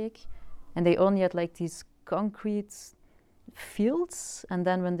Molenbeek, and they only had like these concrete fields, and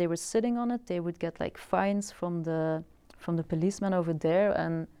then when they were sitting on it, they would get like fines from the policeman over there.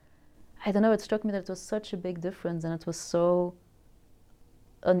 And I don't know, it struck me that it was such a big difference, and it was so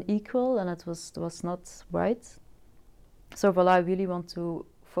unequal, and it was not right. So I really want to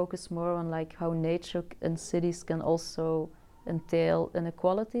focus more on like how nature in cities can also entail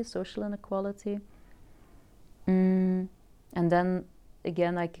inequality, social inequality. And then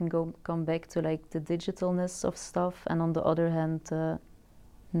again, I can come back to like the digitalness of stuff, and on the other hand,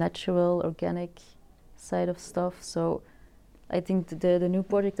 natural, organic side of stuff. So I think the new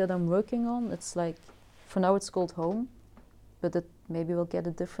project that I'm working on, it's like, for now it's called Home, but it maybe will get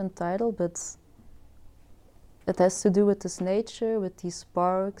a different title, but it has to do with this nature, with these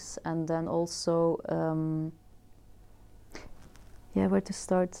parks, and then also, where to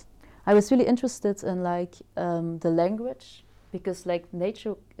start? I was really interested in like the language, because like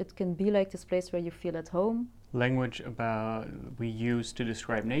nature, it can be like this place where you feel at home. Language about we use to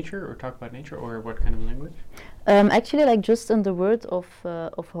describe nature, or talk about nature, or what kind of language? Actually, like just in the word of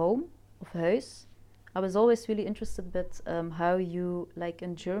home, of huis. I was always really interested, but how you, like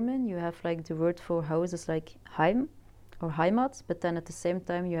in German, you have like the word for house is like Heim or Heimat, but then at the same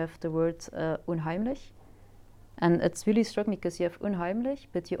time you have the word unheimlich. And it's really struck me, because you have unheimlich,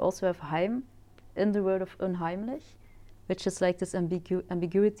 but you also have Heim in the word of unheimlich, which is like this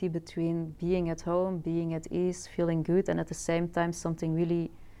ambiguity between being at home, being at ease, feeling good, and at the same time something really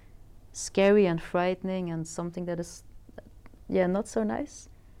scary and frightening, and something that is, not so nice.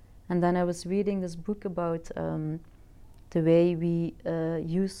 And then I was reading this book about the way we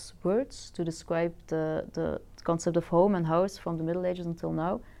use words to describe the concept of home and house from the Middle Ages until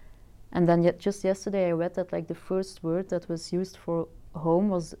now. And then just yesterday I read that like the first word that was used for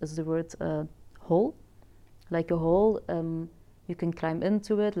home is the word hole. Like a hole, you can climb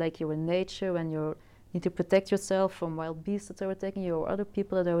into it, like you're in nature, when you need to protect yourself from wild beasts that are attacking you or other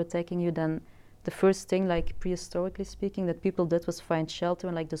people that are attacking you. Then the first thing, like prehistorically speaking, that people did was find shelter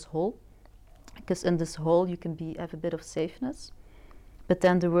in like this hole, because in this hole you can have a bit of safeness. But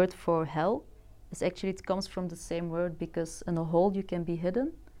then the word for hell is actually, it comes from the same word, because in a hole you can be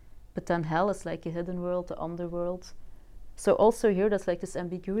hidden, but then hell is like a hidden world, the underworld. So also here there's like this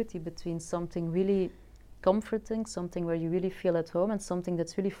ambiguity between something really comforting, something where you really feel at home, and something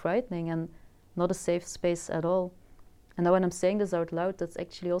that's really frightening and not a safe space at all. And now when I'm saying this out loud, that's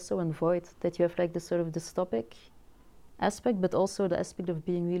actually also in Void, that you have like this sort of dystopic aspect, but also the aspect of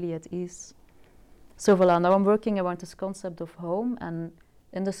being really at ease. So voilà, now I'm working around this concept of home, and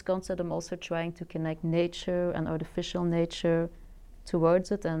in this concept I'm also trying to connect nature and artificial nature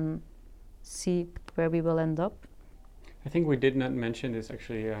towards it and see where we will end up. I think we did not mention this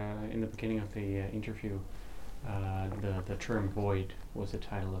actually in the beginning of the interview. The term void was the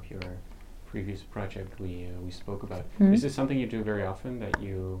title of your previous project we spoke about. Mm-hmm. Is this something you do very often, that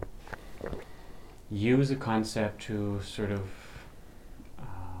you use a concept to sort of,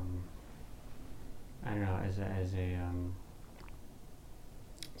 I don't know, as a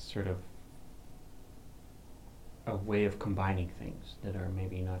sort of a way of combining things that are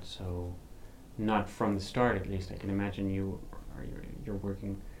maybe not from the start, at least? I can imagine you're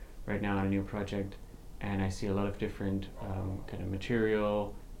working right now on a new project, and I see a lot of different kind of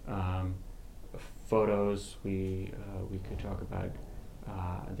material, photos. We could talk about.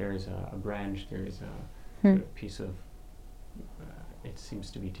 There is a branch. There is a sort of piece of. It seems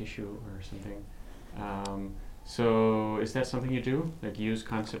to be tissue or something. So is that something you do? Like use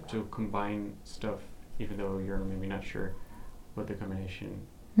concept to combine stuff, even though you're maybe not sure what the combination.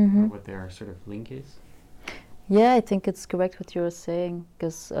 Or what their sort of link is? Yeah, I think it's correct what you're saying,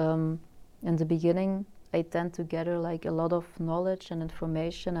 because in the beginning I tend to gather like a lot of knowledge and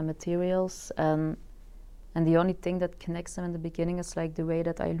information and materials, and and the only thing that connects them in the beginning is like the way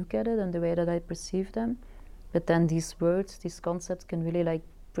that I look at it and the way that I perceive them. But then these words, these concepts can really like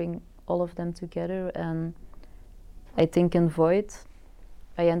bring all of them together. And I think in Void,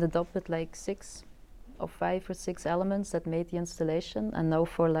 I ended up with like 5 or 6 elements that made the installation. And now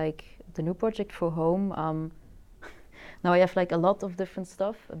for like the new project for Home, now I have like a lot of different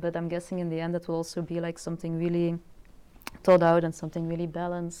stuff, but I'm guessing in the end it will also be like something really thought out and something really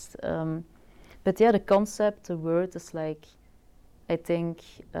balanced. But yeah, the concept, the word is like, I think,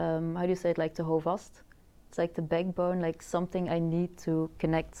 how do you say it, like the houvast? It's like the backbone, like something I need to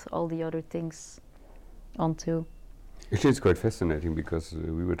connect all the other things onto. Actually, it's quite fascinating because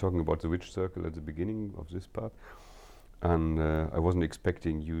we were talking about the witch circle at the beginning of this part, and I wasn't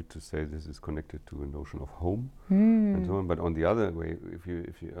expecting you to say this is connected to a notion of home and so on. But on the other way, if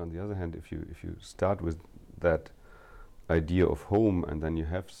you on the other hand, if you start with that idea of home, and then you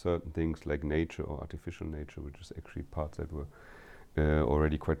have certain things like nature or artificial nature, which is actually parts that were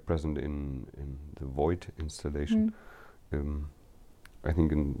already quite present in the Void installation. I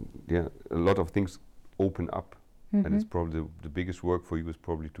think a lot of things open up, and it's probably the biggest work for you is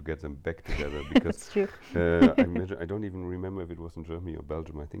probably to get them back together, because That's true. I don't even remember if it was in Germany or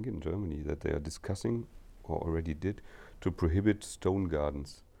Belgium. I think in Germany that they are discussing, or already did, to prohibit stone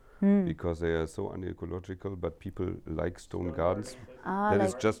gardens. Because they are so unecological, but people like stone gardens. That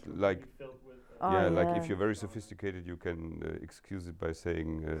is just like, if you're very sophisticated, you can excuse it by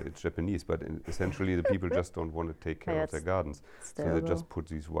saying it's Japanese, but essentially the people just don't want to take care of their gardens. So they just put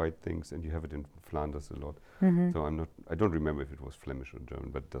these white things, and you have it in Flanders a lot. So I don't remember if it was Flemish or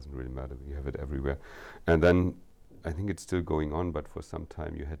German, but it doesn't really matter. You have it everywhere. And then I think it's still going on, but for some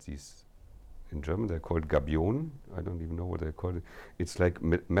time you had these, in German they're called Gabionen. I don't even know what they're called. It's like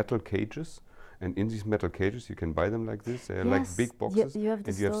metal cages, and in these metal cages you can buy them like this. They're like big boxes, you have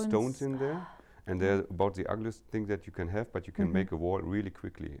and you have stones in there, and they're about the ugliest thing that you can have, but you can make a wall really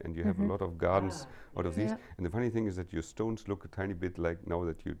quickly, and you have a lot of gardens out of these. And the funny thing is that your stones look a tiny bit like, now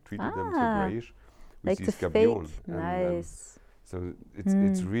that you treated them so grayish, with like these the Gabionen. fake. Nice. So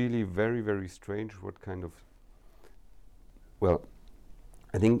it's really very, very strange what kind of, well,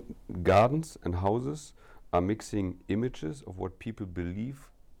 I think gardens and houses are mixing images of what people believe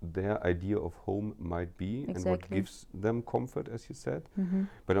their idea of home might be, and what gives them comfort, as you said.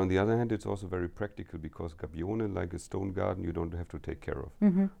 But on the other hand, it's also very practical, because Gabione, like a stone garden, you don't have to take care of.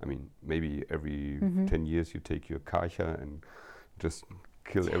 I mean, maybe every 10 years you take your Karcher and just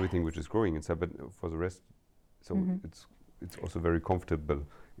kill everything which is growing inside, but for the rest, so it's also very comfortable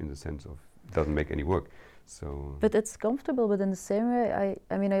in the sense of it doesn't make any work. So but it's comfortable, but in the same way,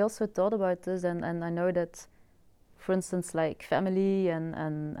 I mean, I also thought about this, and I know that, for instance, like family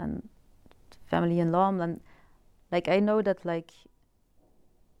and family in Laam, and like I know that like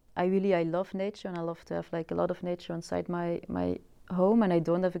I love nature, and I love to have like a lot of nature inside my home, and I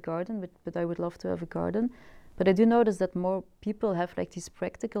don't have a garden, but I would love to have a garden. But I do notice that more people have like these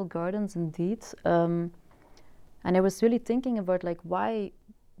practical gardens indeed, and I was really thinking about like, why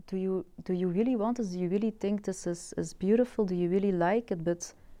do you really want this? Do you really think this is beautiful? Do you really like it?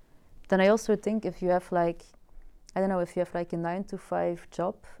 But then I also think, if you have like, I don't know, if you have like a 9-to-5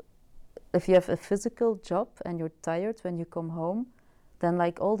 job, if you have a physical job and you're tired when you come home, then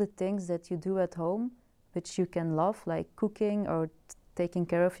like all the things that you do at home, which you can love, like cooking or taking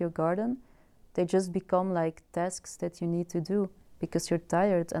care of your garden, they just become like tasks that you need to do because you're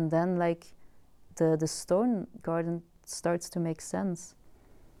tired. And then like the stone garden starts to make sense.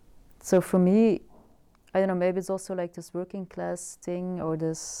 So for me, I don't know, maybe it's also like this working class thing, or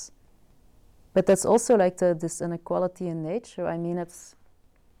this, but that's also like this inequality in nature. I mean,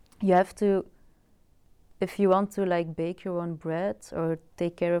 you have to, if you want to like bake your own bread or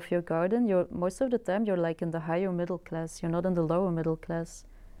take care of your garden, most of the time you're like in the higher middle class, you're not in the lower middle class.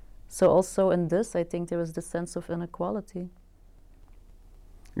 So also in this, I think there is this sense of inequality.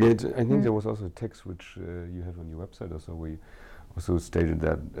 Yeah, I think there was also a text which you have on your website also, where you also stated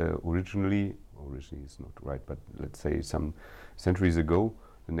that originally is not right, but let's say some centuries ago,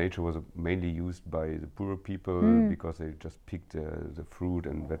 the nature was mainly used by the poorer people because they just picked the fruit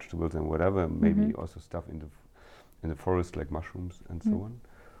and vegetables and whatever, maybe also stuff in the forest like mushrooms and so on.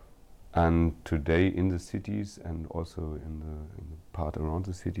 And today in the cities, and also in the part around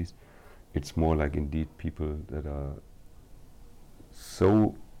the cities, it's more like indeed people that are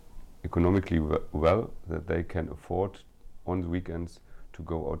so economically well that they can afford on the weekends to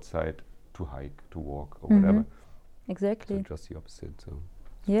go outside to hike, to walk, or whatever. Exactly. So just the opposite. So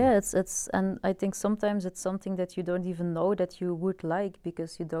yeah, it's and I think sometimes it's something that you don't even know that you would like,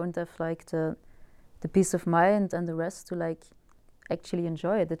 because you don't have like the peace of mind and the rest to like actually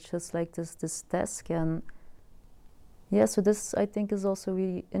enjoy it. It's just like this task, and Yeah, so this I think is also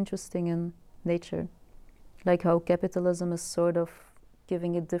really interesting in nature, like how capitalism is sort of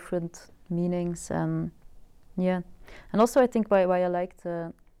giving it different meanings, and yeah, and also I think why I like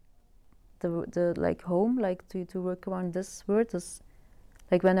the like home, like to work around this word is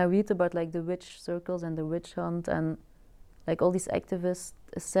like when I read about like the witch circles and the witch hunt and like all these activist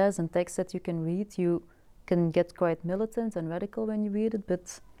essays and texts that you can read, you can get quite militant and radical when you read it,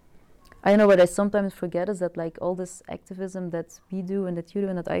 but I don't know, what I sometimes forget is that like all this activism that we do and that you do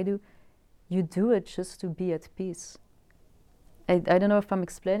and that I do, you do it just to be at peace. I don't know if I'm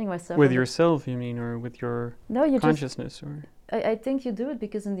explaining myself. With yourself, you mean, or with your no, you consciousness, or? I think you do it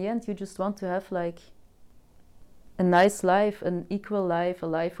because in the end you just want to have like a nice life, an equal life, a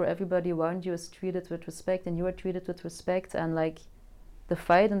life where everybody around you is treated with respect and you are treated with respect, and like the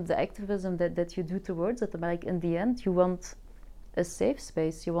fight and the activism that you do towards it, like in the end you want a safe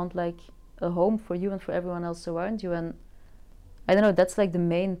space, you want like a home for you and for everyone else around you, and I don't know, that's like the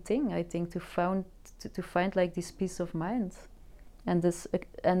main thing I think, to find like this peace of mind and this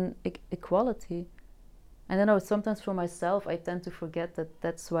equality. I don't know, sometimes for myself I tend to forget that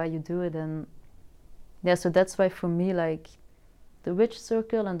that's why you do it, and yeah, so that's why for me like the witch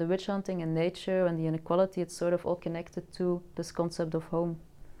circle and the witch hunting and nature and the inequality, it's sort of all connected to this concept of home,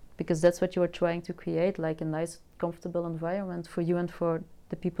 because that's what you are trying to create, like a nice comfortable environment for you and for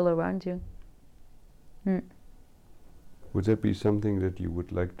the people around you. Would that be something that you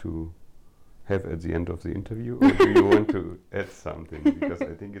would like to have at the end of the interview, or do you want to add something? Because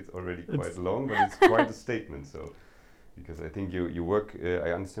I think it's already quite long, but it's quite a statement. So, because I think you work,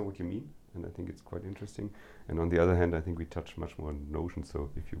 I understand what you mean, and I think it's quite interesting. And on the other hand, I think we touch much more on notions. So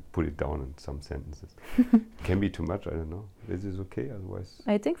if you put it down in some sentences, can be too much. I don't know. Is this okay? Otherwise,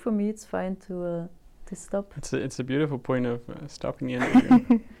 I think for me it's fine to stop. It's a beautiful point of stopping the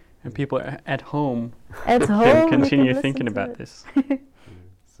interview, and people at home At can home, continue listen thinking to about it. this.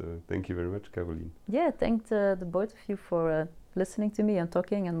 so thank you very much, Caroline. Yeah, thank the both of you for listening to me and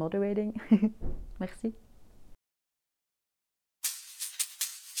talking and moderating. Merci.